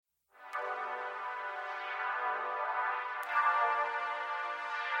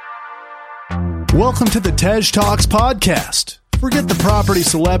Welcome to the Tej Talks podcast. Forget the property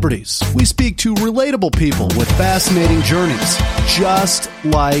celebrities. We speak to relatable people with fascinating journeys, just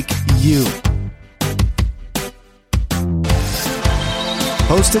like you.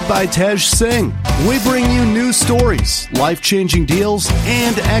 Hosted by Tej Singh, we bring you news stories, life-changing deals,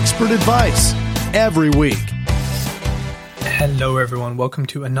 and expert advice every week. Hello everyone, welcome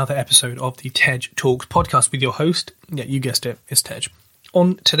to another episode of the Tej Talks podcast with your host, yeah, you guessed it, it's Tej.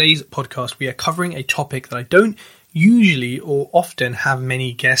 On today's podcast, we are covering a topic that I don't usually or often have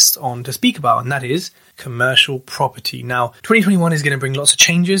many guests on to speak about, and that is commercial property. Now, 2021 is going to bring lots of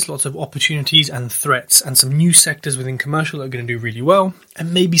changes, lots of opportunities and threats, and some new sectors within commercial that are going to do really well,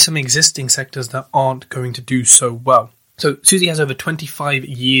 and maybe some existing sectors that aren't going to do so well. So Susie has over 25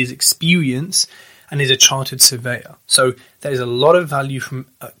 years experience and is a chartered surveyor. So there is a lot of value from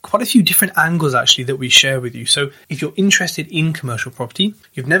quite a few different angles actually that we share with you. So if you're interested in commercial property,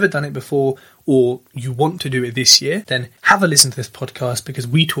 you've never done it before, or you want to do it this year, then have a listen to this podcast because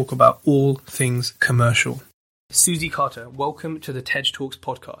we talk about all things commercial. Susie Carter, welcome to the Tej Talks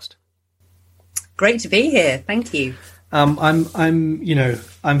podcast. Great to be here. Thank you. I'm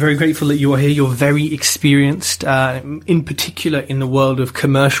very grateful that you are here. You're very experienced, in particular in the world of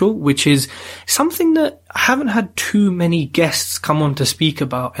commercial, which is something that I haven't had too many guests come on to speak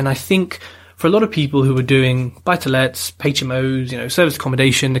about. And I think for a lot of people who are doing buy-to-lets, HMOs, service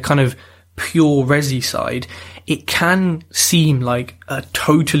accommodation, the kind of pure resi side, it can seem like a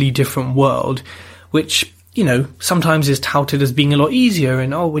totally different world, which sometimes is touted as being a lot easier.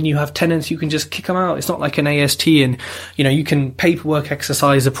 And, when you have tenants, you can just kick them out. It's not like an AST and, you can paperwork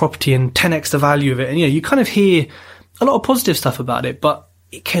exercise a property and 10x the value of it. And, you kind of hear a lot of positive stuff about it, but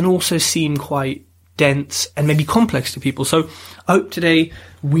it can also seem quite dense and maybe complex to people. So I hope today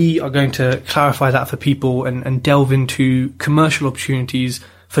we are going to clarify that for people and delve into commercial opportunities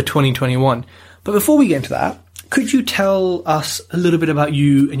for 2021. But before we get into that, could you tell us a little bit about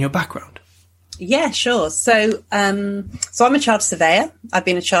you and your background? Yeah, sure. So I'm a chartered surveyor. I've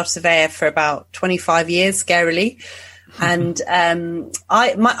been a chartered surveyor for about 25 years, scarily. And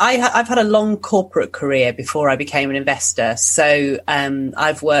I've had a long corporate career before I became an investor. So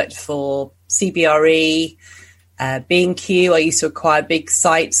I've worked for CBRE, B&Q. I used to acquire big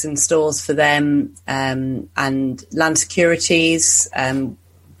sites and stores for them, and Land Securities,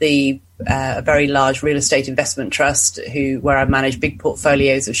 a very large real estate investment trust where I manage big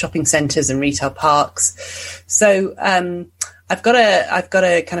portfolios of shopping centres and retail parks. So I've got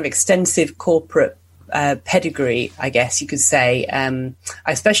a kind of extensive corporate pedigree, I guess you could say.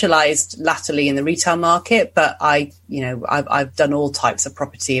 I specialised latterly in the retail market, but I've done all types of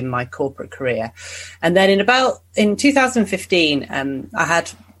property in my corporate career. And then in 2015, I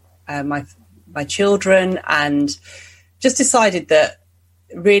had my children and just decided that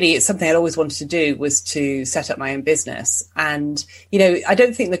really it's something I'd always wanted to do was to set up my own business. And, I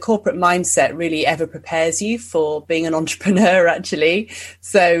don't think the corporate mindset really ever prepares you for being an entrepreneur, actually.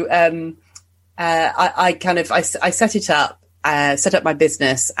 So I set it up, set up my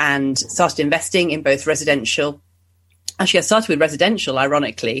business and started investing in both residential. Actually, I started with residential,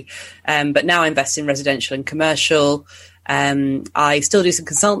 ironically, but now I invest in residential and commercial. I still do some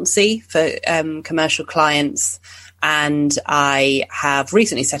consultancy for commercial clients. And I have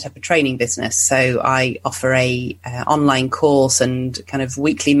recently set up a training business. So I offer a online course and kind of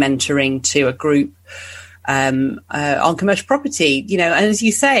weekly mentoring to a group on commercial property. And as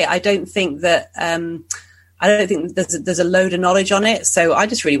you say, I don't think that there's a load of knowledge on it. So I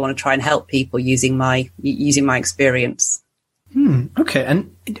just really want to try and help people using my experience. Okay.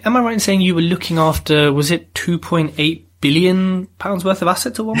 And am I right in saying you were looking after, was it 2.8 billion pounds worth of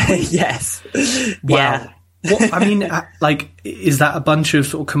assets at one point? Yes. Wow. Yeah. Is that a bunch of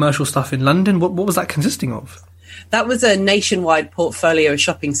sort of commercial stuff in London? What was that consisting of? That was a nationwide portfolio of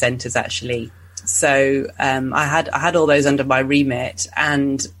shopping centres, actually. So I had all those under my remit,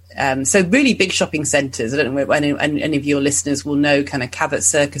 and so really big shopping centres. I don't know if any of your listeners will know kind of Cabot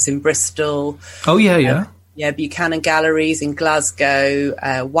Circus in Bristol. Oh yeah. Buchanan Galleries in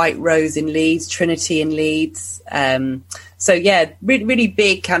Glasgow, White Rose in Leeds, Trinity in Leeds. Really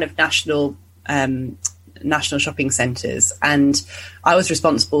big kind of national shopping centres, and I was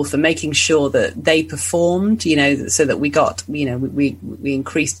responsible for making sure that they performed, so that we got, we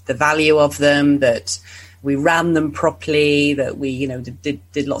increased the value of them, that we ran them properly, that we,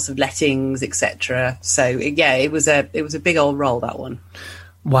 did lots of lettings, etc. So yeah, it was a big old role, that one.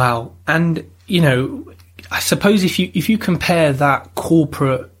 Wow. And I suppose if you compare that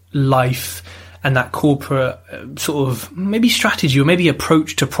corporate life and that corporate sort of maybe strategy or maybe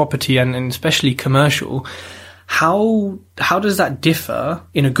approach to property and especially commercial, How does that differ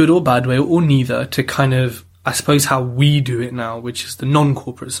in a good or bad way, or neither, to kind of, I suppose, how we do it now, which is the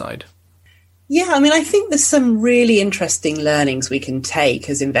non-corporate side? Yeah, I mean, I think there's some really interesting learnings we can take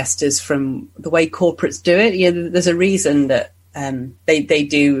as investors from the way corporates do it. You know, there's a reason that they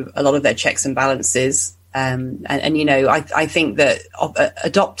do a lot of their checks and balances. And you know, I think that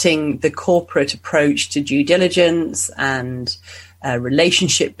adopting the corporate approach to due diligence and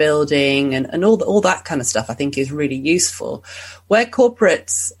relationship building and all that kind of stuff, I think is really useful. Where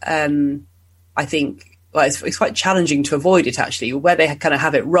corporates, I think, well, it's quite challenging to avoid it actually. Where they kind of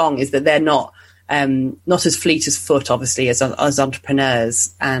have it wrong is that they're not as fleet as foot, obviously, as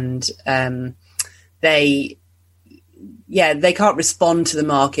entrepreneurs, and they can't respond to the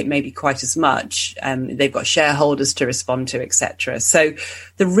market maybe quite as much. They've got shareholders to respond to, etc. So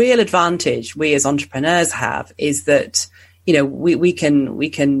the real advantage we as entrepreneurs have is that, you know, we can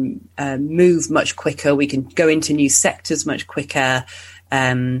move much quicker. We can go into new sectors much quicker.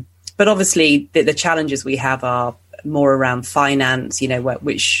 But obviously the challenges we have are more around finance, you know,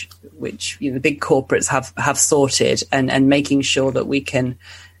 which you know, the big corporates have sorted, and making sure that we can,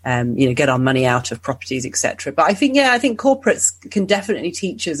 you know, get our money out of properties, etc. But I think corporates can definitely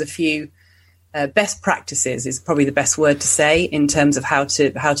teach us a few best practices, is probably the best word to say, in terms of how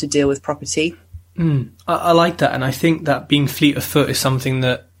to deal with property. I like that, and I think that being fleet of foot is something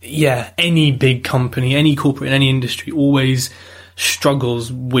that, any big company, any corporate in any industry always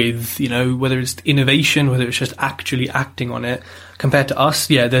struggles with, you know, whether it's innovation, whether it's just actually acting on it. Compared to us,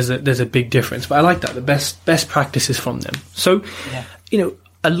 there's a big difference. But I like that, the best practices from them. So, you know,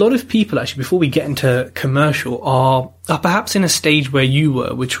 a lot of people actually, before we get into commercial, are perhaps in a stage where you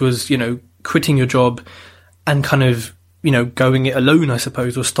were, which was, you know, quitting your job and kind of, you know, going it alone, I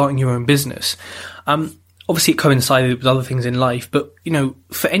suppose, or starting your own business. Obviously it coincided with other things in life, but, you know,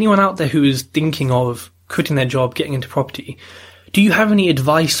 for anyone out there who is thinking of quitting their job, getting into property, do you have any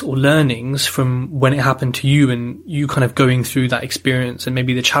advice or learnings from when it happened to you and you kind of going through that experience and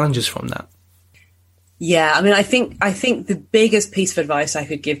maybe the challenges from that? Yeah, I mean, I think the biggest piece of advice I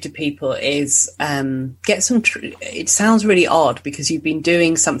could give to people is get some. It sounds really odd because you've been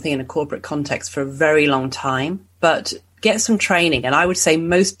doing something in a corporate context for a very long time, but get some training, and I would say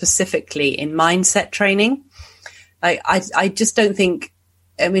most specifically in mindset training. I just don't think.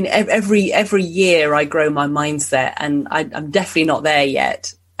 I mean, every year I grow my mindset, and I'm definitely not there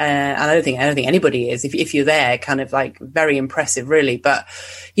yet. And I don't think anybody is. If you're there, kind of like very impressive, really. But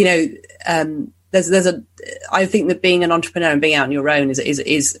you know. I think that being an entrepreneur and being out on your own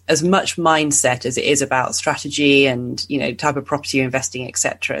is as much mindset as it is about strategy and, you know, type of property you're investing,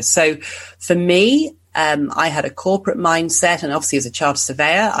 etc. So for me, I had a corporate mindset, and obviously as a chartered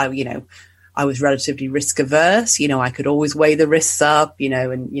surveyor, I was relatively risk averse. You know, I could always weigh the risks up, you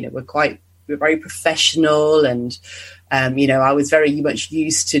know, and, you know, we're very professional, and, you know, I was very much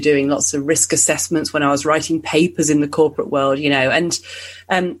used to doing lots of risk assessments when I was writing papers in the corporate world, you know, and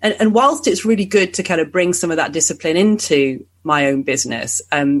whilst it's really good to kind of bring some of that discipline into my own business,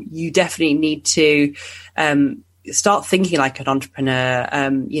 you definitely need to, start thinking like an entrepreneur,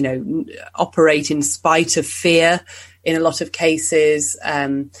 you know, operate in spite of fear in a lot of cases.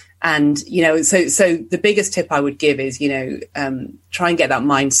 And, you know, so the biggest tip I would give is, you know, try and get that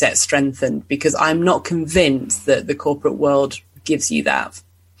mindset strengthened, because I'm not convinced that the corporate world gives you that.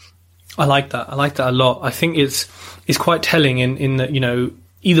 I like that. I like that a lot. I think it's quite telling in that, you know,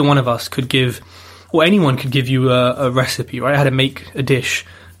 either one of us could give, or anyone could give you a recipe, right? How to make a dish,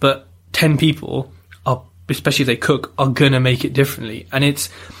 but 10 people are, especially if they cook, are going to make it differently. And it's,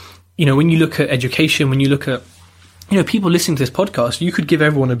 you know, when you look at education, when you look at, you know, people listening to this podcast, you could give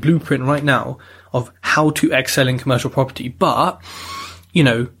everyone a blueprint right now of how to excel in commercial property. But, you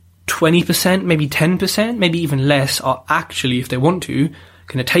know, 20%, maybe 10%, maybe even less are actually, if they want to,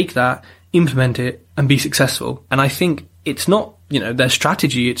 going to take that, implement it, and be successful. And I think it's not, you know, their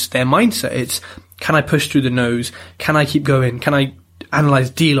strategy, it's their mindset. It's, can I push through the nose? Can I keep going? Can I analyze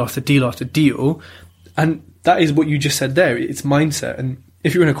deal after deal after deal? And that is what you just said there. It's mindset. And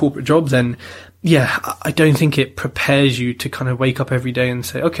if you're in a corporate job, then I don't think it prepares you to kind of wake up every day and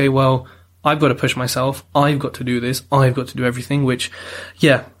say, okay, well, I've got to push myself. I've got to do this. I've got to do everything, which,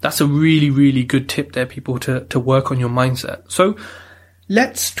 that's a really, really good tip there, people, to work on your mindset. So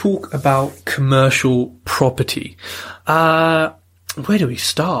let's talk about commercial property. Where do we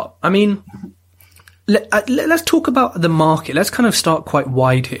start? I mean, let's talk about the market. Let's kind of start quite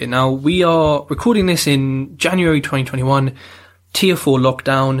wide here. Now, we are recording this in January 2021, Tier 4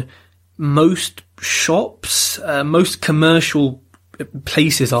 lockdown. Most shops, most commercial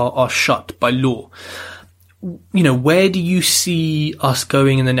places are shut by law. where do you see us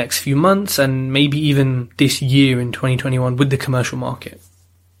going in the next few months and maybe even this year in 2021 with the commercial market?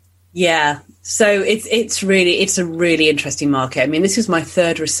 Yeah. So it's a really interesting market. I mean, this is my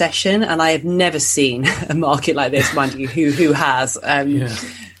third recession and I have never seen a market like this, mind you, who has.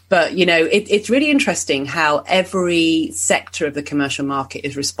 But, it's really interesting how every sector of the commercial market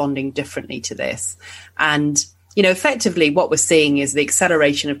is responding differently to this. And, effectively what we're seeing is the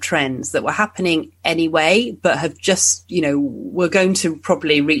acceleration of trends that were happening anyway, but have just, we're going to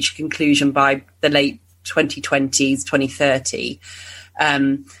probably reach a conclusion by the late 2020s, 2030.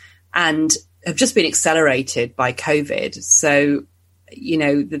 And have just been accelerated by COVID. So,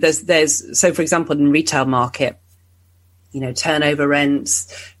 so for example, in the retail market, turnover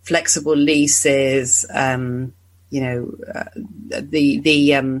rents, flexible leases, the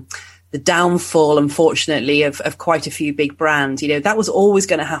downfall, unfortunately, of quite a few big brands, that was always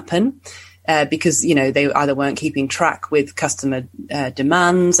going to happen. Because, they either weren't keeping track with customer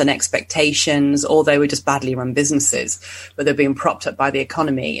demands and expectations, or they were just badly run businesses, but they're being propped up by the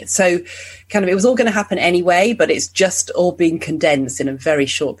economy. So kind of it was all going to happen anyway, but it's just all being condensed in a very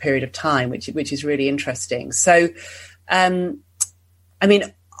short period of time, which is really interesting. So,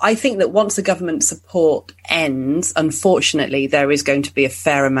 I think that once the government support ends, unfortunately, there is going to be a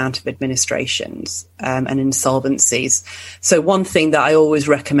fair amount of administrations and insolvencies. So one thing that I always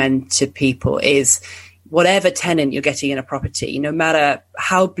recommend to people is whatever tenant you're getting in a property, no matter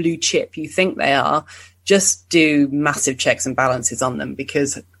how blue chip you think they are, just do massive checks and balances on them,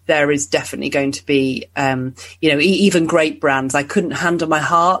 because there is definitely going to be, even great brands. I couldn't hand on my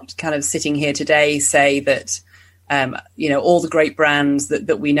heart kind of sitting here today say that, all the great brands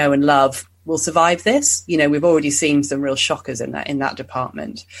that we know and love will survive this. We've already seen some real shockers in that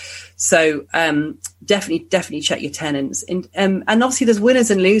department. So definitely check your tenants. And obviously there's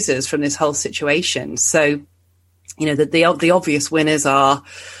winners and losers from this whole situation. So, the obvious winners are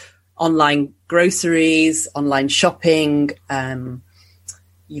online groceries, online shopping,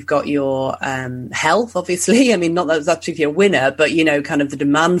 you've got your health, obviously. I mean, not that that's particularly a winner, but, kind of the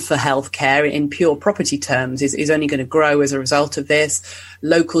demand for healthcare in pure property terms is only going to grow as a result of this.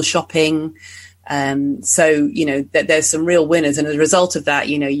 Local shopping. So, there's some real winners. And as a result of that,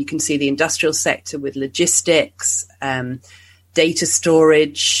 you can see the industrial sector with logistics, data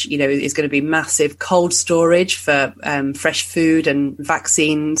storage, is going to be massive. Cold storage for fresh food and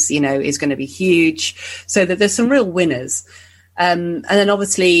vaccines, is going to be huge. So that there's some real winners. And then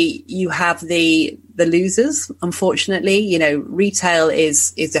obviously you have the losers, unfortunately. Retail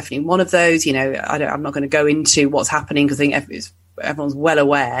is definitely one of those. I'm not going to go into what's happening because I think everyone's well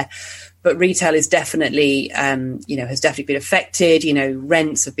aware. But retail is definitely, has definitely been affected.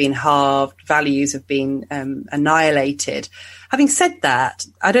 Rents have been halved, values have been annihilated. Having said that,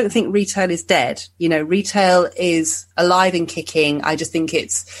 I don't think retail is dead. Retail is alive and kicking. I just think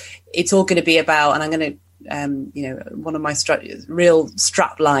it's all going to be about, and I'm going to, one of my real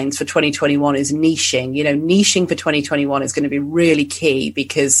strap lines for 2021 is niching. Niching for 2021 is going to be really key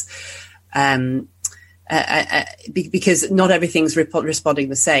because not everything's responding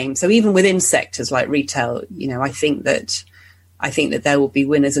the same. So even within sectors like retail, I think that there will be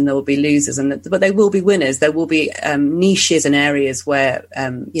winners and there will be losers, but there will be winners. There will be niches and areas where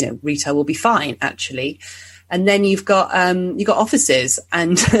retail will be fine, actually. And then you've got offices,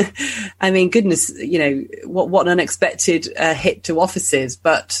 and I mean, goodness, what an unexpected hit to offices.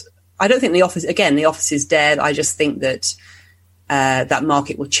 But I don't think the office is dead. I just think that that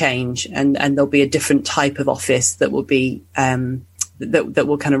market will change, and there'll be a different type of office that will be that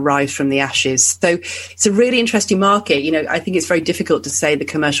will kind of rise from the ashes. So it's a really interesting market. I think it's very difficult to say the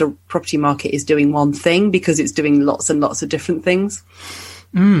commercial property market is doing one thing because it's doing lots and lots of different things.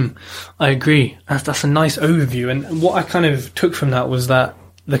 I agree. That's a nice overview. And what I kind of took from that was that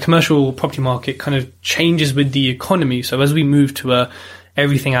the commercial property market kind of changes with the economy. So as we move to a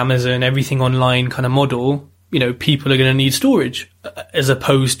everything Amazon, everything online kind of model, people are going to need storage as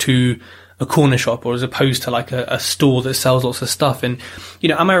opposed to a corner shop or as opposed to like a store that sells lots of stuff. And,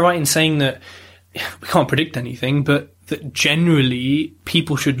 am I right in saying that we can't predict anything, but that generally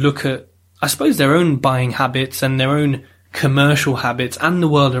people should look at, I suppose, their own buying habits and their own commercial habits and the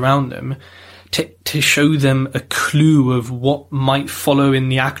world around them to show them a clue of what might follow in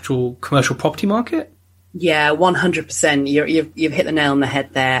the actual commercial property market? Yeah, 100%. You've hit the nail on the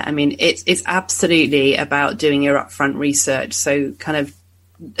head there. I mean, it's absolutely about doing your upfront research. So kind of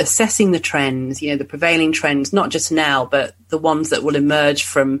assessing the trends, the prevailing trends, not just now, but the ones that will emerge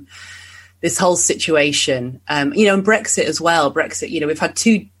from this whole situation. And Brexit as well. Brexit, we've had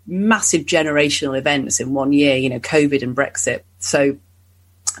two massive generational events in 1 year, COVID and Brexit. So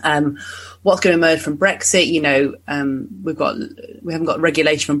What's going to emerge from Brexit? We haven't got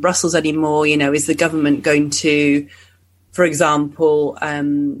regulation from Brussels anymore. Is the government going to, for example,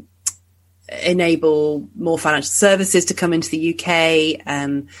 enable more financial services to come into the UK,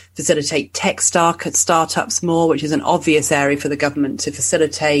 facilitate tech startups more, which is an obvious area for the government to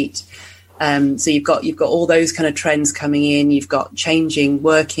facilitate. So you've got all those kind of trends coming in. You've got changing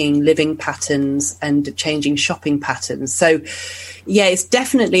working, living patterns and changing shopping patterns. So, yeah, it's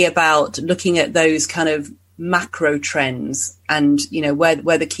definitely about looking at those kind of macro trends and,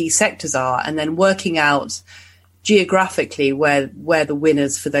 where the key sectors are, and then working out geographically where the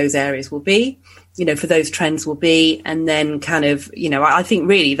winners for those areas will be, for those trends will be. And then kind of, I think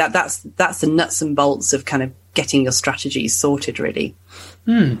really that's the nuts and bolts of kind of getting your strategies sorted, really.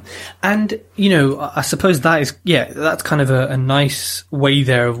 And, I suppose that's kind of a nice way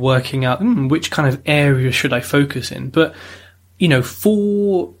there of working out which kind of area should I focus in. But,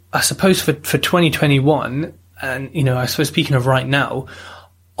 for 2021, and, I suppose speaking of right now,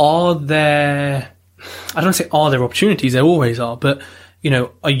 are there opportunities? There always are. But,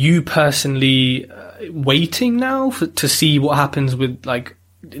 are you personally waiting now to see what happens with like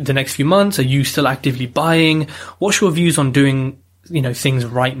the next few months? Are you still actively buying? What's your views on doing things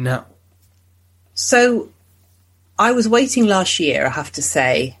right now? So I was waiting last year, I have to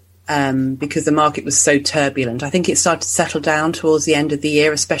say, because the market was so turbulent. I think it started to settle down towards the end of the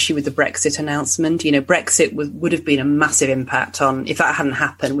year, especially with the Brexit announcement. Brexit would have been a massive impact on, if that hadn't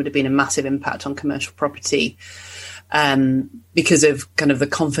happened, would have been a massive impact on commercial property, because of kind of the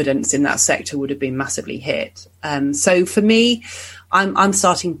confidence in that sector would have been massively hit. So for me, I'm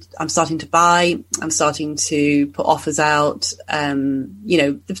starting to buy. I'm starting to put offers out.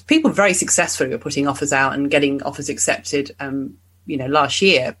 People very successfully were putting offers out and getting offers accepted. Last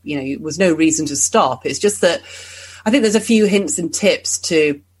year, it was no reason to stop. It's just that I think there's a few hints and tips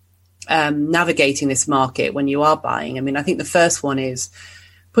to navigating this market when you are buying. I mean, I think the first one is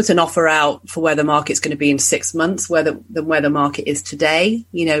put an offer out for where the market's going to be in 6 months, where the market is today.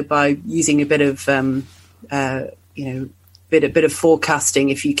 By using a bit of bit of forecasting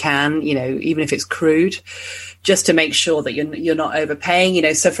if you can, even if it's crude, just to make sure that you're not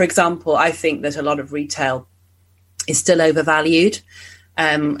overpaying. So for example, I think that a lot of retail is still overvalued,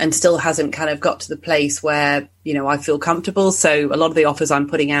 and still hasn't kind of got to the place where, I feel comfortable. So a lot of the offers I'm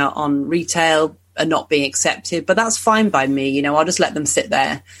putting out on retail are not being accepted, but that's fine by me. I'll just let them sit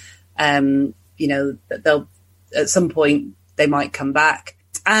there. They'll, at some point they might come back,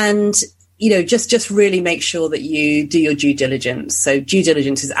 and just really make sure that you do your due diligence. So due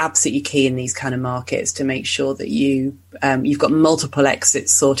diligence is absolutely key in these kind of markets, to make sure that you've got multiple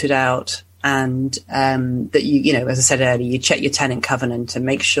exits sorted out, and that as I said earlier, you check your tenant covenant and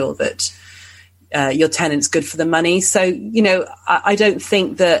make sure that your tenant's good for the money. So, I don't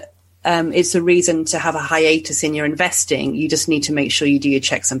think that it's a reason to have a hiatus in your investing. You just need to make sure you do your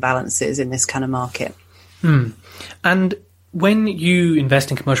checks and balances in this kind of market. And when you invest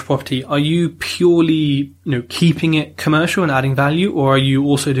in commercial property, are you purely, keeping it commercial and adding value, or are you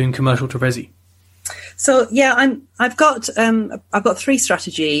also doing commercial to resi? So yeah, I've got 3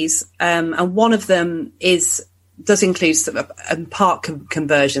 strategies, and one of them does include park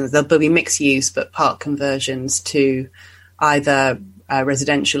conversions. There'll be mixed use, but park conversions to either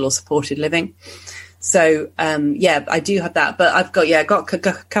residential or supported living. So I do have that, but I've got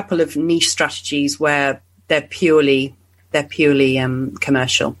a couple of niche strategies where they're purely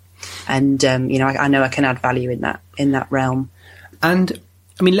commercial, and I know I can add value in that realm. And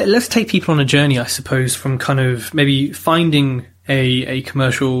I mean, let's take people on a journey, I suppose, from kind of maybe finding a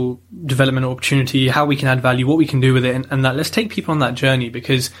commercial development opportunity, how we can add value, what we can do with it, and that. Let's take people on that journey,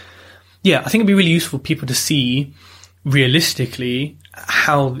 because I think it'd be really useful for people to see realistically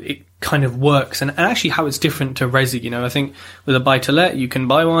how it kind of works, and actually how it's different to resi. I think with a buy to let, you can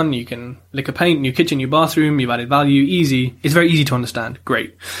buy one, you can lick a paint, new kitchen, new bathroom, you've added value, easy. It's very easy to understand.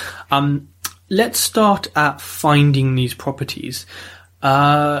 Great. Let's start at finding these properties.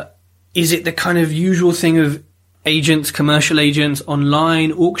 Is it the kind of usual thing of agents, commercial agents,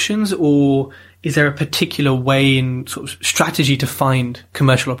 online auctions, or is there a particular way and sort of strategy to find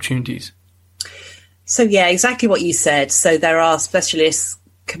commercial opportunities? So yeah, exactly what you said. So there are specialists,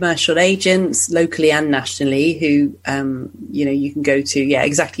 commercial agents, locally and nationally, who you can go to. Yeah,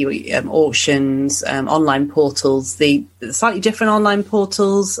 exactly. Auctions, online portals, the slightly different online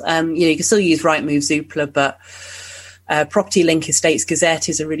portals. You can still use Rightmove, Zoopla, but Property Link Estates Gazette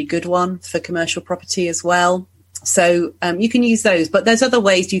is a really good one for commercial property as well. So you can use those, but there's other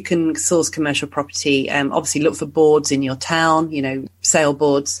ways you can source commercial property. Obviously, look for boards in your town, sale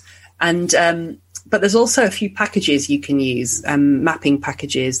boards, and But there's also a few packages you can use, mapping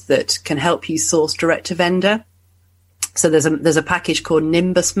packages that can help you source direct to vendor. So there's a package called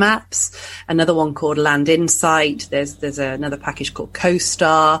Nimbus Maps, another one called Land Insight. There's another package called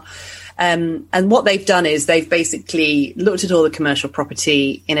CoStar. And what they've done is they've basically looked at all the commercial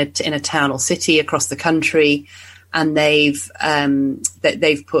property in a town or city across the country, and they've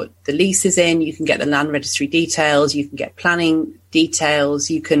put the leases in. You can get the land registry details, you can get planning details,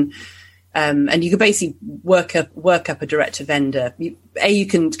 you can and you can basically work up a direct to vendor. You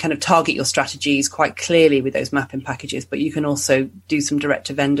can kind of target your strategies quite clearly with those mapping packages, but you can also do some direct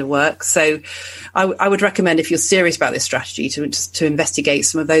to vendor work. So I would recommend, if you're serious about this strategy, to investigate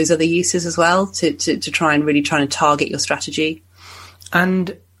some of those other uses as well, to try and target your strategy.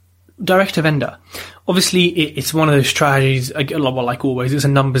 And direct to vendor, obviously it's one of those strategies, like always, it's a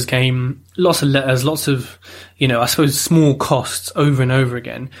numbers game, lots of letters, lots of, I suppose, small costs over and over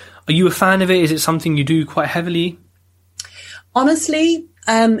again. Are you a fan of it? Is it something you do quite heavily? Honestly,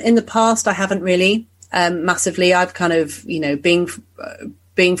 in the past, I haven't really massively. I've kind of, being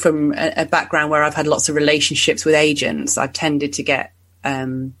from a background where I've had lots of relationships with agents, I've tended to get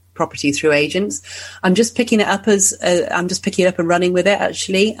property through agents. I'm just picking it up and running with it,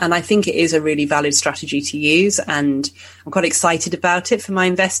 actually. And I think it is a really valid strategy to use. And I'm quite excited about it for my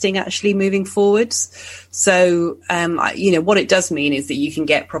investing, actually, moving forwards. So, what it does mean is that you can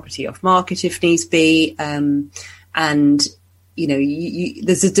get property off market if needs be. And,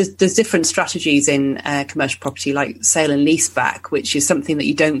 there's different strategies in commercial property, like sale and leaseback, which is something that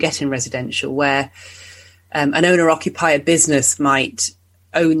you don't get in residential, where an owner-occupier business might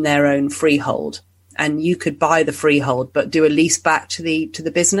own their own freehold, and you could buy the freehold but do a lease back to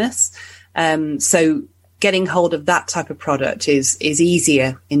the business. So getting hold of that type of product is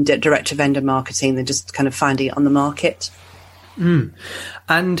easier in direct to vendor marketing than just kind of finding it on the market.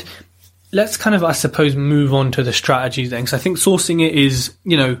 And let's kind of, I suppose, move on to the strategies then, because I think sourcing it is,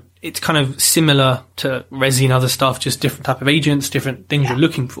 it's kind of similar to resi and other stuff, just different type of agents, different things you're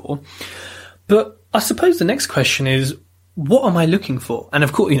looking for. But I suppose the next question is, what am I looking for? And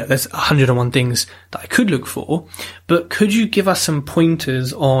of course, there's 101 things that I could look for, but could you give us some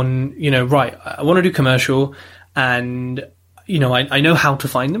pointers on, right, I want to do commercial, and, I know how to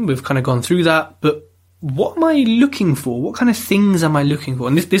find them. We've kind of gone through that, but what am I looking for? What kind of things am I looking for?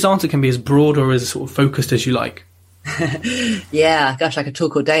 And this answer can be as broad or as sort of focused as you like. Yeah, gosh, I could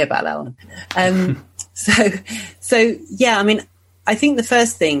talk all day about that one. So yeah, I mean, I think the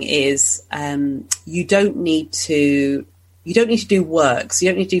first thing is you don't need to do works. You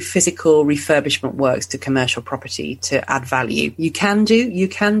don't need to do physical refurbishment works to commercial property to add value. You can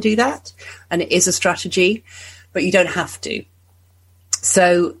do that, and it is a strategy, but you don't have to.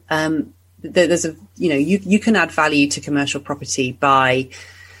 So there's you can add value to commercial property by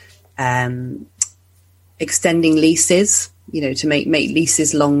extending leases, to make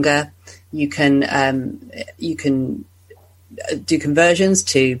leases longer. You can do conversions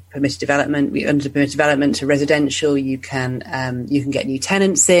to permitted development, under permitted development to residential. You can get new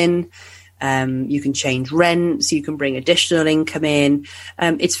tenants in. You can change rents. You can bring additional income in.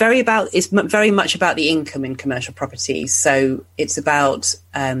 It's very much about the income in commercial property. So it's about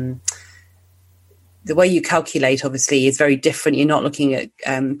the way you calculate, obviously, is very different. You're not looking at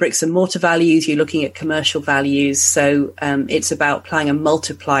bricks and mortar values. You're looking at commercial values. So it's about applying a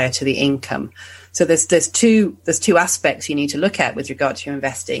multiplier to the income. So there's two aspects you need to look at with regard to your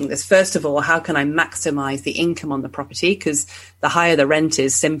investing. There's, first of all, how can I maximize the income on the property? Because the higher the rent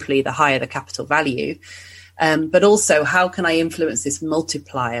is, simply the higher the capital value. But also, how can I influence this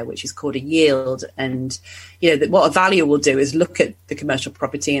multiplier, which is called a yield? And, what a valuer will do is look at the commercial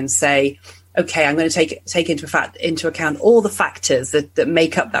property and say, okay, I'm going to take into account all the factors that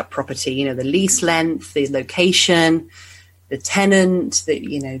make up that property, the lease length, the location, the tenant,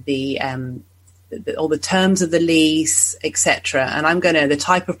 all the terms of the lease, etc. And the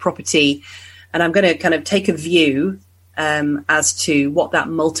type of property, and I'm going to kind of take a view as to what that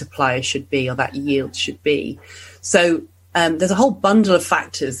multiplier should be, or that yield should be. So there's a whole bundle of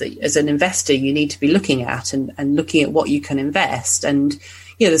factors that, as an investor, you need to be looking at and looking at what you can invest. And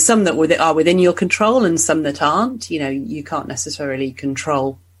there's some that are within your control and some that aren't. You can't necessarily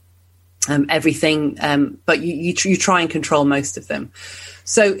control everything, but you try and control most of them.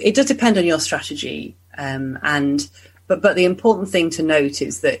 So it does depend on your strategy, but the important thing to note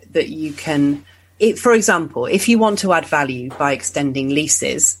is that you can. For example, if you want to add value by extending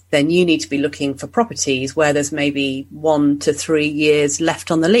leases, then you need to be looking for properties where there's maybe 1 to 3 years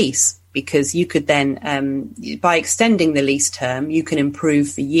left on the lease, because you could then, by extending the lease term, you can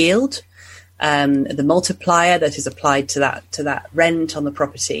improve the yield. the multiplier that is applied to that rent on the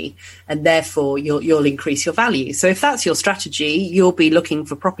property, and therefore you'll increase your value. So if that's your strategy, you'll be looking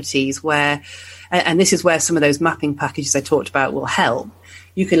for properties where, and this is where some of those mapping packages I talked about will help.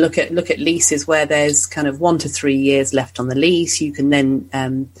 You can look at leases where there's kind of 1 to 3 years left on the lease. You can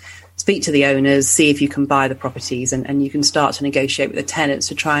then speak to the owners, see if you can buy the properties, and you can start to negotiate with the tenants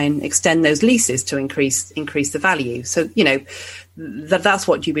to try and extend those leases to increase the value. So, that's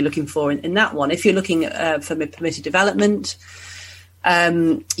what you'd be looking for in that one. If you're looking for permitted development,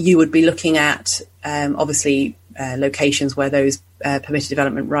 you would be looking at obviously locations where those permitted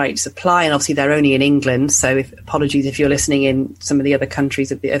development rights apply, and obviously they're only in England. So, apologies if you're listening in some of the other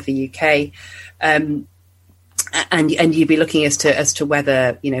countries of the UK. And you'd be looking as to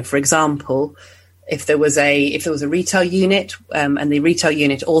whether, for example, if there was a retail unit and the retail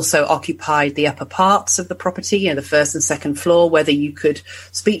unit also occupied the upper parts of the property, the first and second floor, whether you could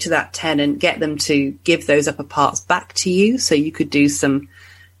speak to that tenant, get them to give those upper parts back to you, so you could do some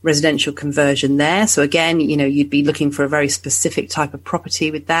residential conversion there. So again, you'd be looking for a very specific type of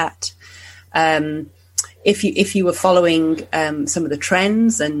property with that. If you were following some of the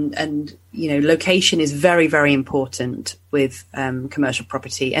trends and location is very, very important with commercial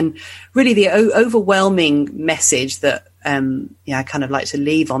property, and really the overwhelming message that I kind of like to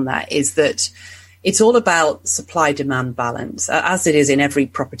leave on that is that it's all about supply demand balance, as it is in every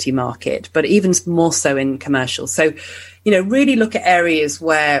property market, but even more so in commercial. So, really look at areas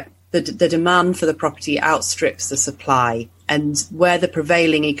where the demand for the property outstrips the supply, and where the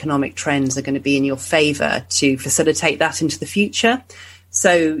prevailing economic trends are going to be in your favour to facilitate that into the future.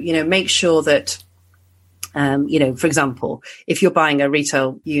 So, make sure that, for example, if you're buying a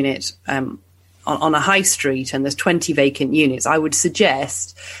retail unit on a high street and there's 20 vacant units, I would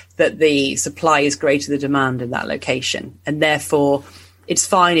suggest that the supply is greater than the demand in that location. And therefore, it's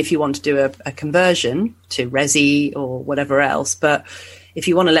fine if you want to do a conversion to resi or whatever else. But if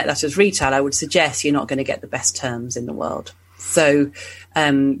you want to let that as retail, I would suggest you're not going to get the best terms in the world. So,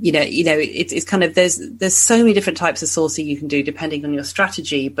 it's kind of, there's so many different types of sourcing you can do depending on your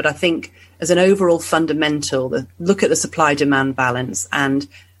strategy. But I think as an overall fundamental, look at the supply demand balance and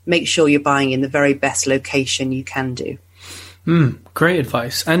make sure you're buying in the very best location you can do. Great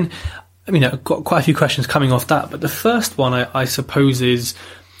advice. And I've got quite a few questions coming off that. But the first one, I suppose, is,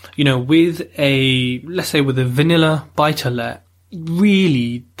 with let's say with a vanilla buy-to-let,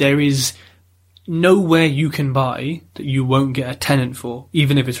 really there is nowhere you can buy that you won't get a tenant for,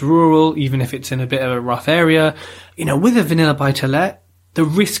 even if it's rural, even if it's in a bit of a rough area. With a vanilla buy-to-let, the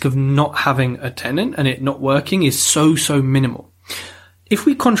risk of not having a tenant and it not working is so minimal. If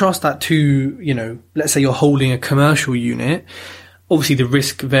we contrast that to, let's say you're holding a commercial unit, obviously the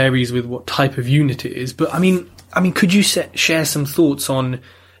risk varies with what type of unit it is. But could you share some thoughts on,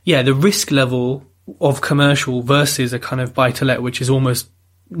 the risk level of commercial versus a kind of buy-to-let, which is almost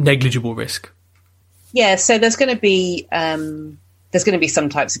negligible risk? Yeah, so there's going to be some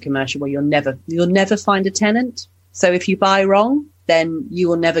types of commercial where you'll never find a tenant. So if you buy wrong, then you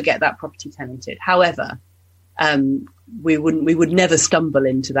will never get that property tenanted. However, we would never stumble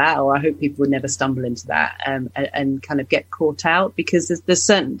into that, or I hope people would never stumble into that and kind of get caught out, because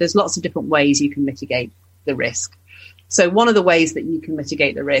there's lots of different ways you can mitigate the risk. So one of the ways that you can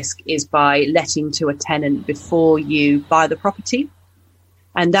mitigate the risk is by letting to a tenant before you buy the property.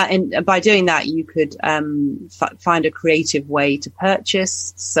 And by doing that, you could find a creative way to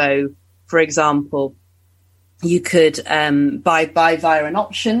purchase. So, for example, you could buy via an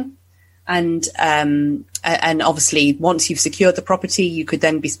option, and obviously once you've secured the property, you could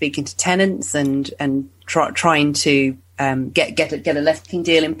then be speaking to tenants and trying to get a letting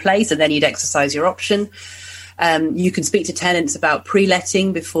deal in place, and then you'd exercise your option. You can speak to tenants about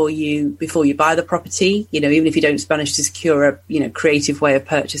pre-letting before you buy the property. Even if you don't manage to secure a creative way of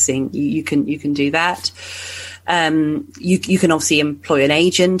purchasing, you can do that. You can obviously employ an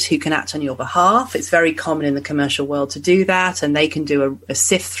agent who can act on your behalf. It's very common in the commercial world to do that, and they can do a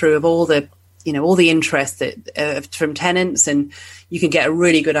sift through of all the interest that from tenants, and you can get a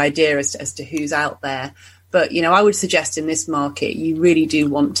really good idea as to who's out there. But I would suggest in this market, you really do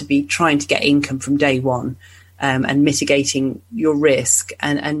want to be trying to get income from day one. And mitigating your risk.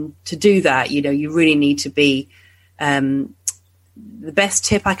 And to do that, you really need to be, the best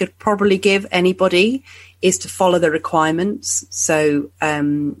tip I could probably give anybody is to follow the requirements. So,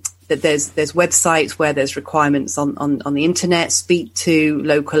 that there's websites where there's requirements on the internet, speak to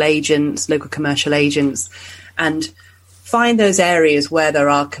local agents, local commercial agents, and find those areas where there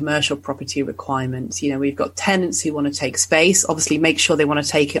are commercial property requirements. We've got tenants who want to take space. Obviously, make sure they want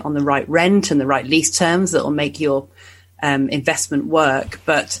to take it on the right rent and the right lease terms that will make your investment work.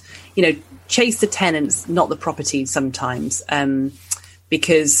 But, chase the tenants, not the property sometimes,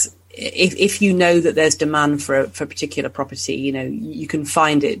 because if you know that there's demand for a particular property, you can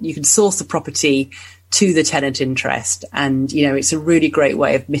find it, you can source the property to the tenant interest. And, it's a really great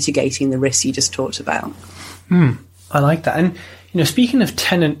way of mitigating the risks you just talked about. I like that. And, speaking of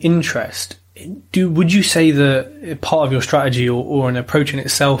tenant interest, would you say that part of your strategy or an approach in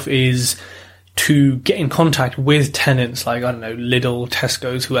itself is to get in contact with tenants like, I don't know, Lidl,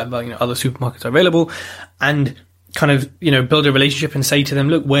 Tesco's, whoever, other supermarkets are available, and kind of, build a relationship and say to them,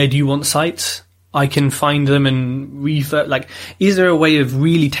 look, where do you want sites? I can find them and revert. Like, is there a way of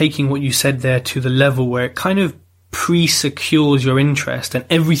really taking what you said there to the level where it kind of pre-secures your interest and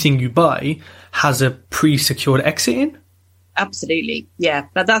everything you buy has a pre-secured exit in? Absolutely. Yeah.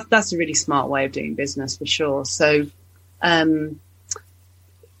 That's a really smart way of doing business for sure. So,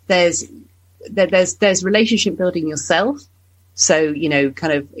 there's relationship building yourself. So, you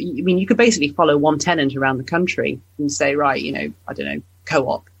could basically follow one tenant around the country and say, right, I don't know,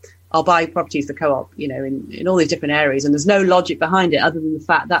 Co-op. I'll buy properties for Co-op, in all these different areas. And there's no logic behind it other than the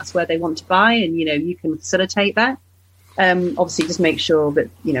fact that's where they want to buy. And, you can facilitate that. Obviously, just make sure that,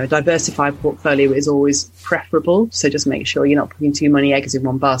 a diversified portfolio is always preferable. So just make sure you're not putting too many eggs in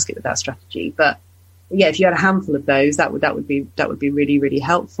one basket with that strategy. But yeah, if you had a handful of those, that would be really, really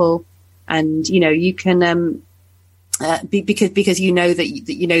helpful. And, you can, because you know that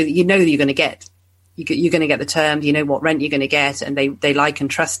you're going to get, you're going to get the terms, what rent you're going to get, and they like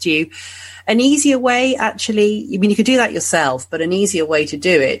and trust you. An easier way, actually, you could do that yourself, but an easier way to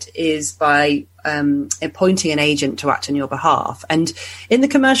do it is by appointing an agent to act on your behalf. And in the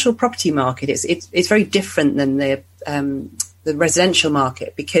commercial property market, it's very different than the residential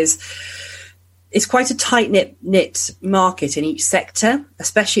market, because it's quite a tight-knit market in each sector,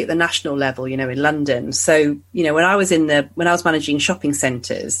 especially at the national level, in London. So, when I was managing shopping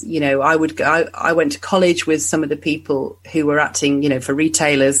centres, I went to college with some of the people who were acting, for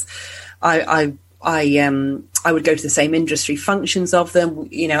retailers. I would go to the same industry functions of them,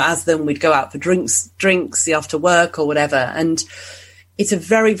 as them. We'd go out for drinks after work or whatever. And it's a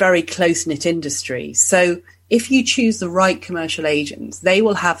very, very close-knit industry. So if you choose the right commercial agents, they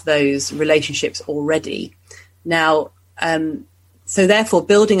will have those relationships already. Now, so therefore,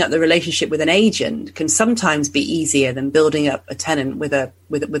 building up the relationship with an agent can sometimes be easier than building up a tenant a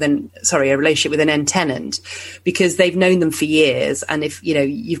relationship with an end tenant, because they've known them for years, and if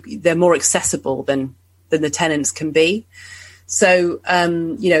they're more accessible than the tenants can be. So, a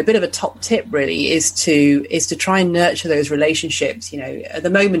bit of a top tip really is to try and nurture those relationships. At the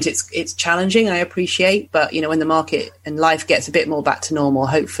moment it's challenging, I appreciate, but when the market and life gets a bit more back to normal,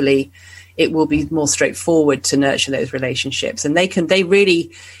 hopefully it will be more straightforward to nurture those relationships. And they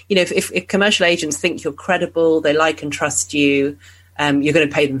really, if commercial agents think you're credible, they like and trust you, you're going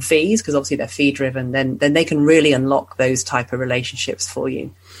to pay them fees because obviously they're fee driven, then they can really unlock those type of relationships for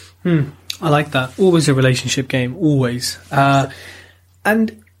you. I like that. Always a relationship game, always. And,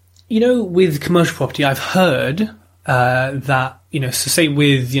 with commercial property, I've heard that, so say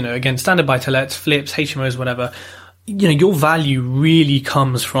with, again, standard buy-to-lets, flips, HMOs, whatever, your value really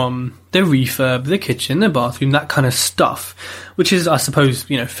comes from the refurb, the kitchen, the bathroom, that kind of stuff, which is, I suppose,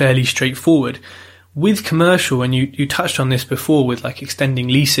 fairly straightforward. With commercial, and you touched on this before with like extending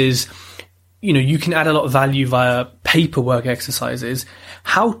leases, you can add a lot of value via paperwork exercises.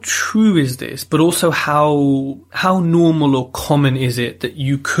 How true is this? But also how normal or common is it that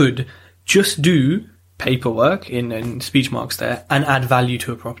you could just do paperwork in speech marks there and add value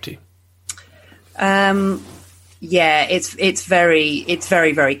to a property? Yeah, it's very,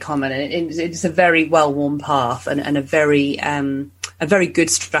 very common, and it's a very well-worn path and a very good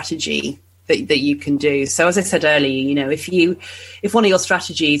strategy that you can do. So as I said earlier, if one of your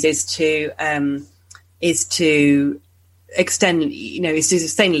strategies is to extend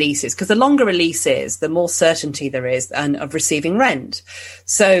leases, because the longer a lease is, the more certainty there is of receiving rent.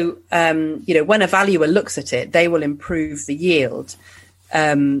 So, when a valuer looks at it, they will improve the yield,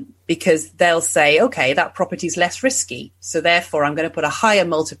 because they'll say, okay, that property is less risky. So therefore I'm going to put a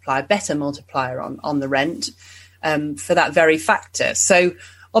better multiplier on the rent, for that very factor. So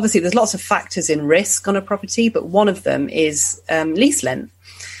obviously there's lots of factors in risk on a property, but one of them is, lease length.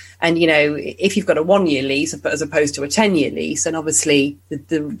 And, if you've got a 1-year lease as opposed to a 10-year lease, and obviously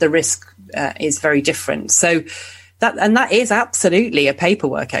the risk is very different. So that is absolutely a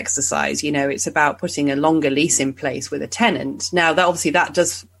paperwork exercise. It's about putting a longer lease in place with a tenant. Now,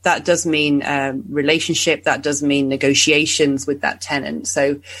 that does mean relationship. That does mean negotiations with that tenant.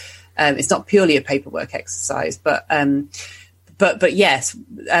 So it's not purely a paperwork exercise, but but yes,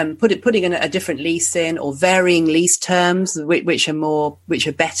 putting in a different lease in, or varying lease terms, which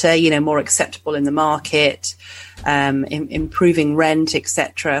are better, you know, more acceptable in the market, improving rent,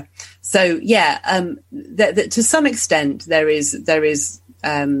 etc. So yeah, to some extent there's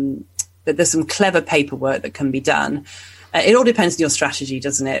some clever paperwork that can be done. It all depends on your strategy,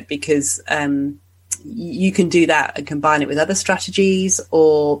 doesn't it? Because you can do that and combine it with other strategies,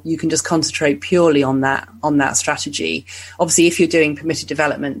 or you can just concentrate purely on that strategy. Obviously, if you're doing permitted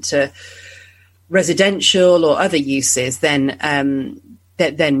development to residential or other uses, then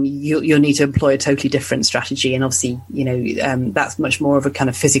you'll need to employ a totally different strategy. And obviously, you know, that's much more of a kind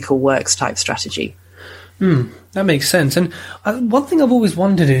of physical works type strategy. That makes sense. And one thing I've always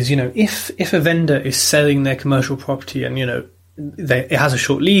wondered is, you know, if a vendor is selling their commercial property and, you know, it has a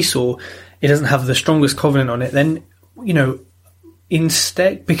short lease or it doesn't have the strongest covenant on it, then, you know,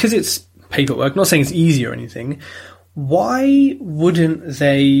 instead, because it's paperwork, not saying it's easy or anything, why wouldn't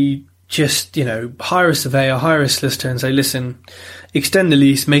they just, you know, hire a surveyor, hire a solicitor and say, listen, extend the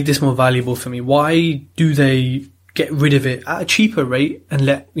lease, make this more valuable for me? Why do they get rid of it at a cheaper rate and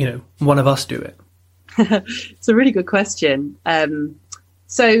let, you know, one of us do it? It's a really good question.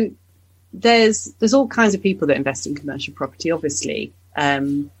 So there's all kinds of people that invest in commercial property, obviously.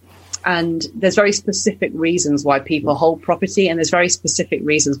 And there's very specific reasons why people hold property, and there's very specific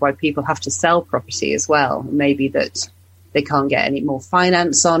reasons why people have to sell property as well. Maybe that they can't get any more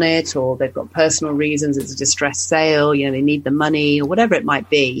finance on it, or they've got personal reasons, it's a distressed sale, you know, they need the money, or whatever it might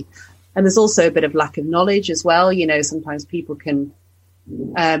be. And there's also a bit of lack of knowledge as well. You know, sometimes people can,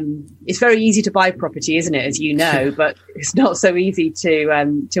 it's very easy to buy property, isn't it, as you know, but it's not so easy to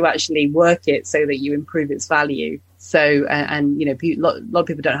actually work it so that you improve its value. So, and you know, a lot of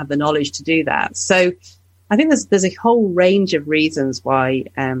people don't have the knowledge to do that. So I think there's a whole range of reasons why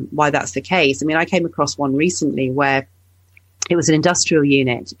that's the case. I mean, I came across one recently where it was an industrial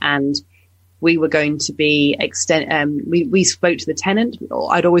unit, and we were going to be we spoke to the tenant.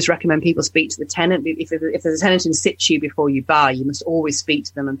 I'd always recommend people speak to the tenant. If there's a tenant in situ before you buy, you must always speak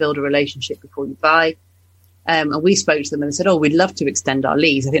to them and build a relationship before you buy. And we spoke to them and said, oh, we'd love to extend our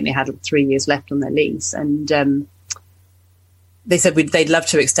lease. I think they had 3 years left on their lease. And they said they'd love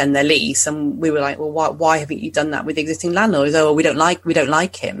to extend their lease, and we were like, well, why haven't you done that with the existing landlords? Oh, well, we don't like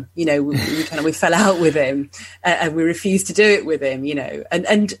him. You know, we fell out with him, and we refused to do it with him. You know,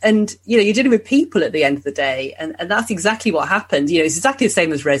 and you know, you're dealing with people at the end of the day, and that's exactly what happened. You know, it's exactly the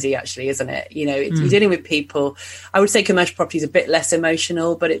same as resi, actually, isn't it? You know, you're dealing with people. I would say commercial property is a bit less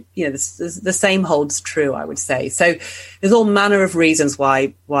emotional, but the same holds true, I would say. So there's all manner of reasons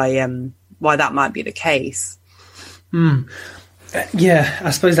why that might be the case. Yeah,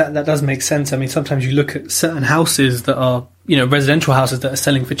 I suppose that does make sense. I mean, sometimes you look at certain houses that are, you know, residential houses that are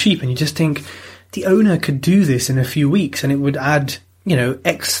selling for cheap, and you just think the owner could do this in a few weeks and it would add, you know,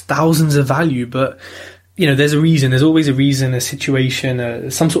 X thousands of value. But, you know, there's a reason. There's always a reason, a situation,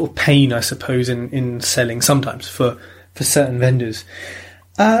 some sort of pain, I suppose, in selling sometimes for certain vendors.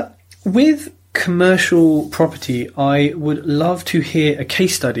 With commercial property, I would love to hear a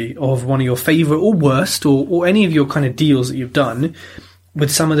case study of one of your favourite or worst or any of your kind of deals that you've done with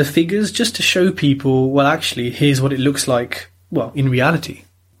some of the figures, just to show people, well, actually, here's what it looks like, well, in reality.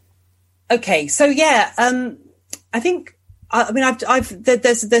 Okay, so yeah, I think, I mean,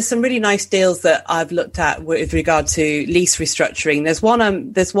 there's some really nice deals that I've looked at with regard to lease restructuring. There's one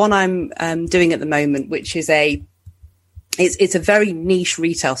I'm doing at the moment, which is it's a very niche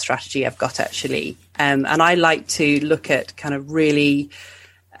retail strategy I've got, actually. And I like to look at kind of really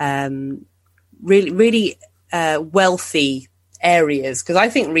wealthy areas, because I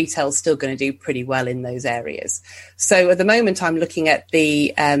think retail is still going to do pretty well in those areas. So at the moment, I'm looking at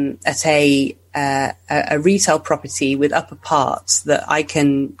a retail property with upper parts that I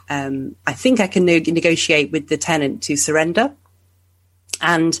think I can negotiate with the tenant to surrender.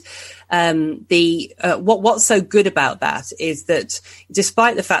 And what's so good about that is that,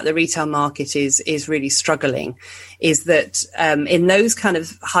 despite the fact the retail market is really struggling, is that in those kind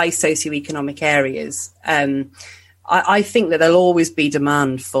of high socioeconomic areas, I think that there'll always be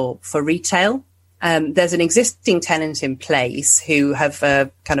demand for retail. There's an existing tenant in place who have a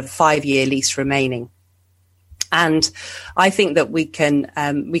kind of 5-year lease remaining. And I think that we can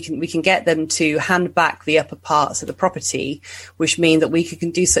get them to hand back the upper parts of the property, which mean that we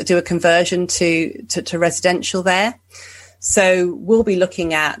can do a conversion to residential there. So we'll be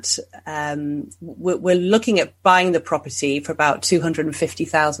looking at we're looking at buying the property for about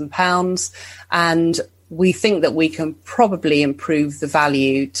 £250,000, and we think that we can probably improve the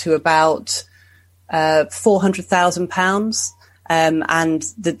value to about £400,000. and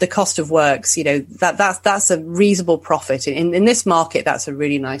the cost of works, that's a reasonable profit in this market. That's a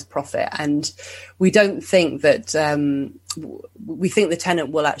really nice profit, and we don't think that we think the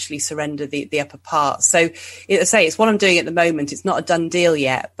tenant will actually surrender the upper part. So, it's what I'm doing at the moment. It's not a done deal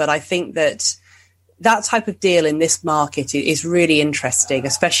yet, but I think that type of deal in this market is really interesting,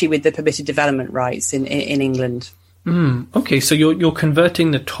 especially with the permitted development rights in England. Okay, so you're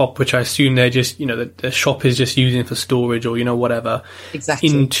converting the top, which I assume they're just, the shop is just using for storage or, whatever. Exactly.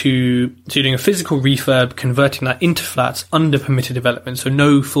 So you're doing a physical refurb, converting that into flats under permitted development, so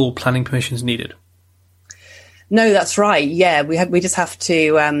no full planning permissions needed. No, that's right. Yeah, we just have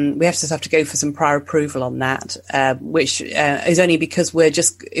to go for some prior approval on that, which is only because we're going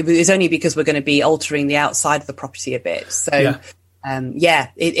to be altering the outside of the property a bit. So. Yeah.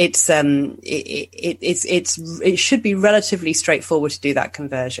 It should be relatively straightforward to do that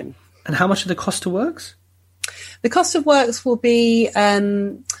conversion. And how much are the cost of works? The cost of works will be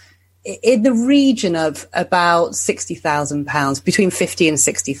in the region of about £60,000, between £50,000 and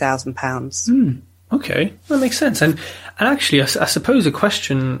 £60,000. Okay, that makes sense. And actually, I suppose a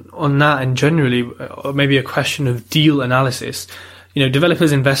question on that, and generally, or maybe a question of deal analysis.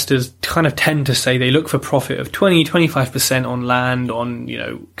 Developers, investors kind of tend to say they look for profit of 20-25% on land, on,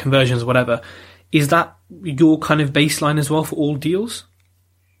 conversions, whatever. Is that your kind of baseline as well for all deals?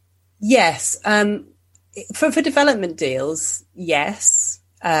 Yes. For development deals, yes,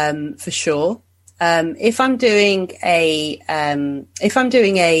 for sure. If I'm doing a kind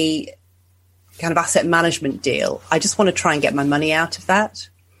of asset management deal, I just want to try and get my money out of that.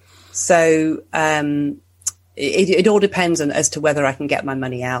 So, It all depends on as to whether I can get my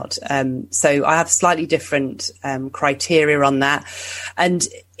money out. So I have slightly different criteria on that. And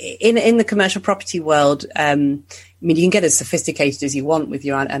in the commercial property world, you can get as sophisticated as you want with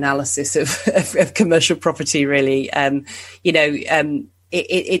your analysis of commercial property, really.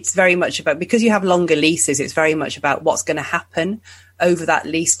 It's very much about, because you have longer leases, it's very much about what's going to happen over that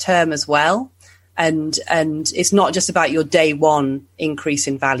lease term as well. And it's not just about your day one increase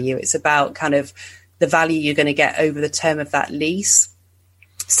in value. It's about kind of the value you're going to get over the term of that lease.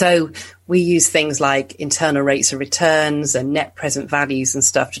 So we use things like internal rates of returns and net present values and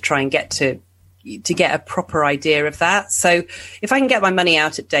stuff to try and get to get a proper idea of that. So if I can get my money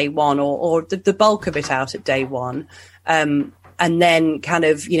out at day one, or the bulk of it out at day one, and then kind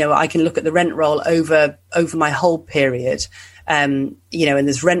of, I can look at the rent roll over my whole period. And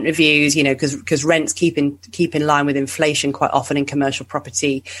there's rent reviews, because rents keep in line with inflation quite often in commercial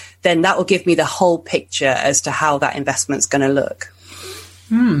property, then that will give me the whole picture as to how that investment's going to look.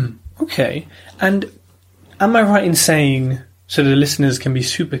 Okay. And am I right in saying, so the listeners can be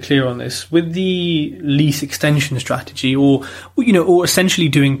super clear on this, with the lease extension strategy, or essentially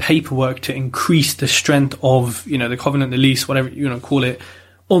doing paperwork to increase the strength of, the covenant, the lease, whatever you want to call it,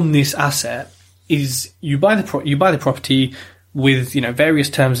 on this asset, is you buy the property with, various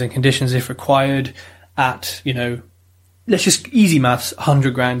terms and conditions if required at, let's just easy maths,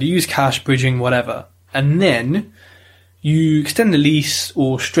 100 grand, you use cash, bridging, whatever. And then you extend the lease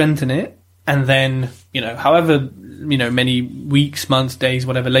or strengthen it. And then, however, many weeks, months, days,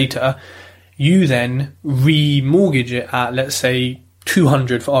 whatever later, you then remortgage it at, let's say,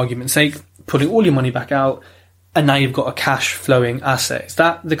 200 for argument's sake, putting all your money back out. And now you've got a cash flowing asset. Is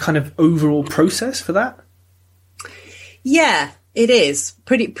that the kind of overall process for that? Yeah, it is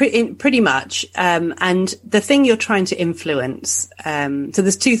pretty much. And the thing you're trying to influence, so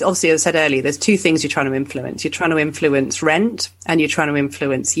there's two, obviously, as I said earlier, there's two things you're trying to influence. You're trying to influence rent and you're trying to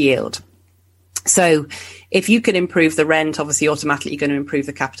influence yield. So if you can improve the rent, obviously automatically you're going to improve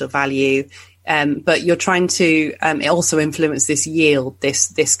the capital value. But you're trying to also influence this yield,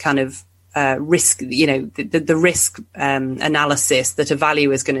 this kind of risk, the risk analysis that a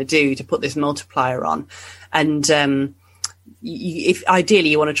valuer is going to do to put this multiplier on. And if ideally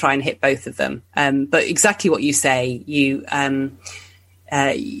you want to try and hit both of them. But exactly what you say, you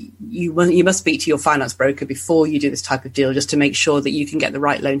must speak to your finance broker before you do this type of deal, just to make sure that you can get the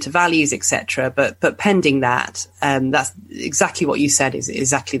right loan to values, etc. But pending that, that's exactly what you said is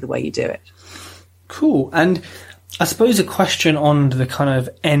exactly the way you do it. Cool. And I suppose a question on the kind of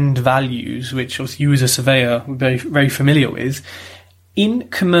end values, which obviously you as a surveyor are very, very familiar with. In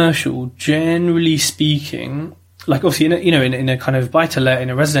commercial, generally speaking, like obviously in a kind of buy-to-let, in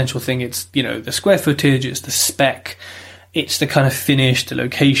a residential thing, it's, the square footage, it's the spec, it's the kind of finish, the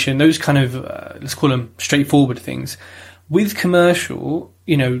location, those kind of, let's call them straightforward things. With commercial,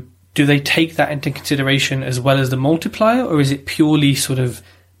 do they take that into consideration as well as the multiplier, or is it purely sort of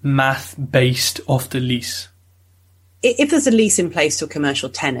math-based off the lease? If there's a lease in place to a commercial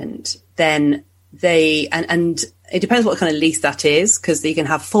tenant, then they, and it depends what kind of lease that is, because you can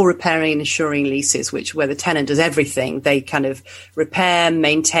have full repairing and insuring leases, where the tenant does everything. They kind of repair,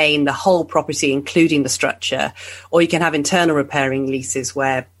 maintain the whole property, including the structure. Or you can have internal repairing leases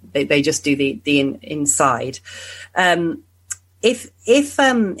where they just do the inside. If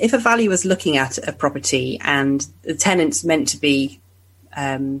a valuer is looking at a property and the tenant's meant to be,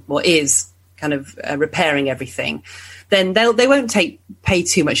 is kind of repairing everything, then they won't pay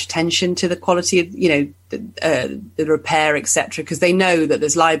too much attention to the quality of, the repair, etc., because they know that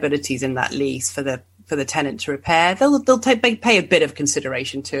there's liabilities in that lease for the tenant to repair. They'll pay a bit of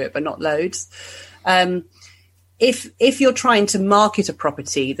consideration to it, but not loads. If you're trying to market a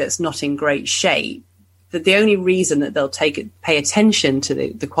property that's not in great shape, that the only reason that they'll pay attention to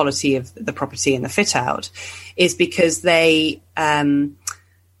the quality of the property and the fit out is because they'll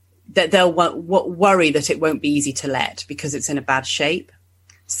worry that it won't be easy to let because it's in a bad shape.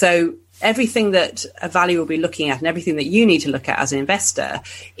 So everything that a valuer will be looking at and everything that you need to look at as an investor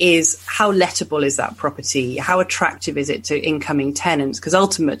is how lettable is that property? How attractive is it to incoming tenants? Because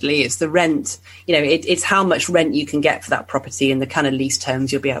ultimately it's the rent, it's how much rent you can get for that property and the kind of lease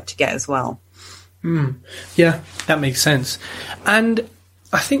terms you'll be able to get as well. Yeah, that makes sense. And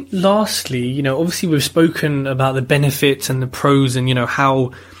I think lastly, obviously we've spoken about the benefits and the pros and,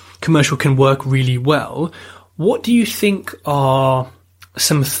 how commercial can work really well. What do you think are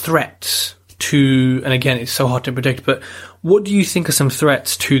some threats to, and again, it's so hard to predict, but what do you think are some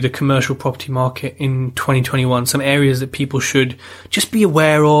threats to the commercial property market in 2021? Some areas that people should just be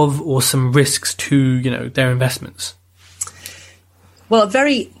aware of, or some risks to, their investments? Well, a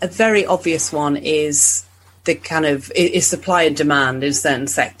very obvious one is the kind of is supply and demand in certain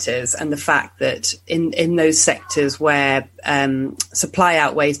sectors, and the fact that in those sectors where supply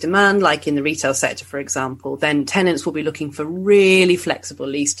outweighs demand, like in the retail sector, for example, then tenants will be looking for really flexible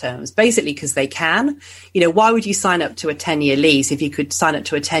lease terms, basically because they can. Why would you sign up to a 10-year lease if you could sign up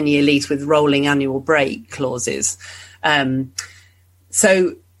to a 10-year lease with rolling annual break clauses?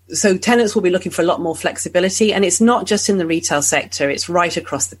 So tenants will be looking for a lot more flexibility, and it's not just in the retail sector; it's right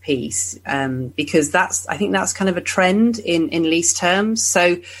across the piece, because I think that's kind of a trend in lease terms.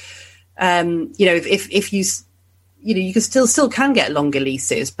 So, if you can still can get longer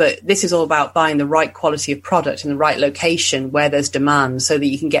leases, but this is all about buying the right quality of product in the right location where there's demand, so that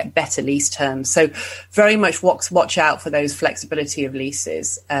you can get better lease terms. So, very much watch out for those flexibility of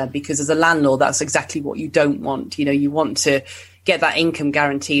leases, because as a landlord, that's exactly what you don't want. You want to get that income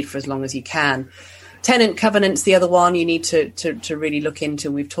guaranteed for as long as you can. Tenant covenants, the other one you need to really look into,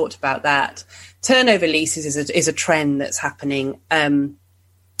 and we've talked about that. Turnover leases is a trend that's happening,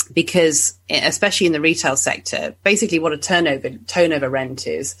 because especially in the retail sector, basically what a turnover rent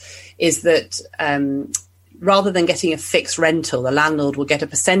is that rather than getting a fixed rental, the landlord will get a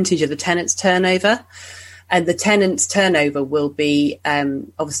percentage of the tenant's turnover. And the tenant's turnover will be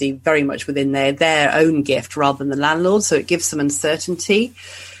obviously very much within their own gift rather than the landlord. So it gives some uncertainty.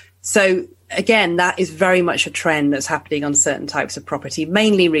 So again, that is very much a trend that's happening on certain types of property,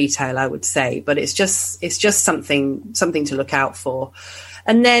 mainly retail, I would say. But it's just something to look out for.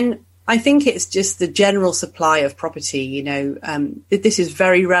 And then I think it's just the general supply of property. This is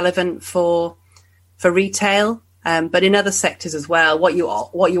very relevant for retail. But in other sectors as well, what you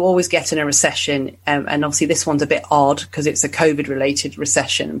always get in a recession, and obviously this one's a bit odd because it's a COVID-related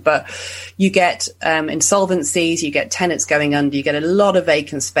recession, but you get insolvencies, you get tenants going under, you get a lot of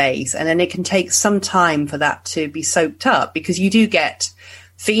vacant space, and then it can take some time for that to be soaked up, because you do get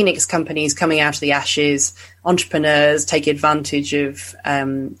Phoenix companies coming out of the ashes, entrepreneurs take advantage of,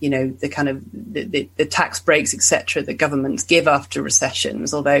 the kind of the tax breaks, etc., that governments give after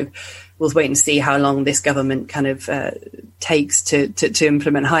recessions. Although we'll wait and see how long this government kind of takes to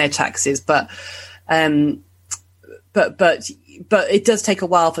implement higher taxes. But it does take a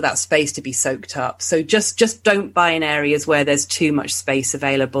while for that space to be soaked up. So just don't buy in areas where there's too much space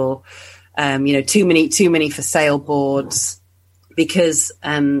available. Too many for sale boards. Because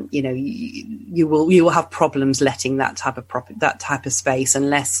you will have problems letting that type of space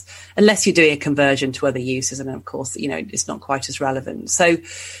unless you're doing a conversion to other uses, and of course it's not quite as relevant. So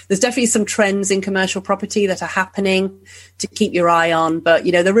there's definitely some trends in commercial property that are happening to keep your eye on. But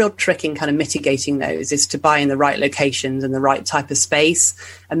the real trick in kind of mitigating those is to buy in the right locations and the right type of space,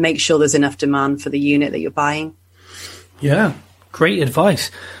 and make sure there's enough demand for the unit that you're buying. Yeah. Great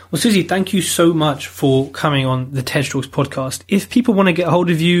advice. Well, Susie, thank you so much for coming on the TED Talks podcast. If people want to get hold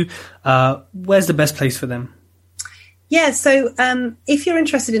of you, where's the best place for them? Yeah, so if you're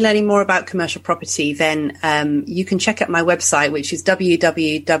interested in learning more about commercial property, then you can check out my website, which is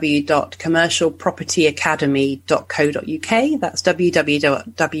www.commercialpropertyacademy.co.uk. That's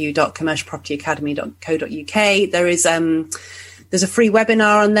www.commercialpropertyacademy.co.uk. There's a free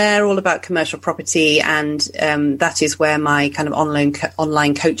webinar on there all about commercial property, and that is where my kind of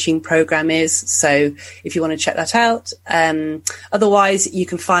online coaching program is. So if you want to check that out. Otherwise, you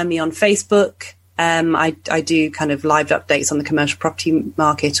can find me on Facebook. I do kind of live updates on the commercial property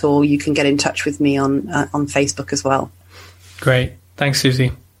market, or you can get in touch with me on Facebook as well. Great. Thanks,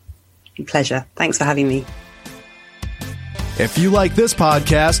 Susie. Pleasure. Thanks for having me. If you like this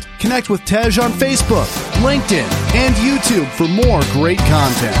podcast, connect with Tej on Facebook, LinkedIn, and YouTube for more great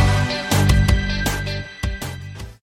content.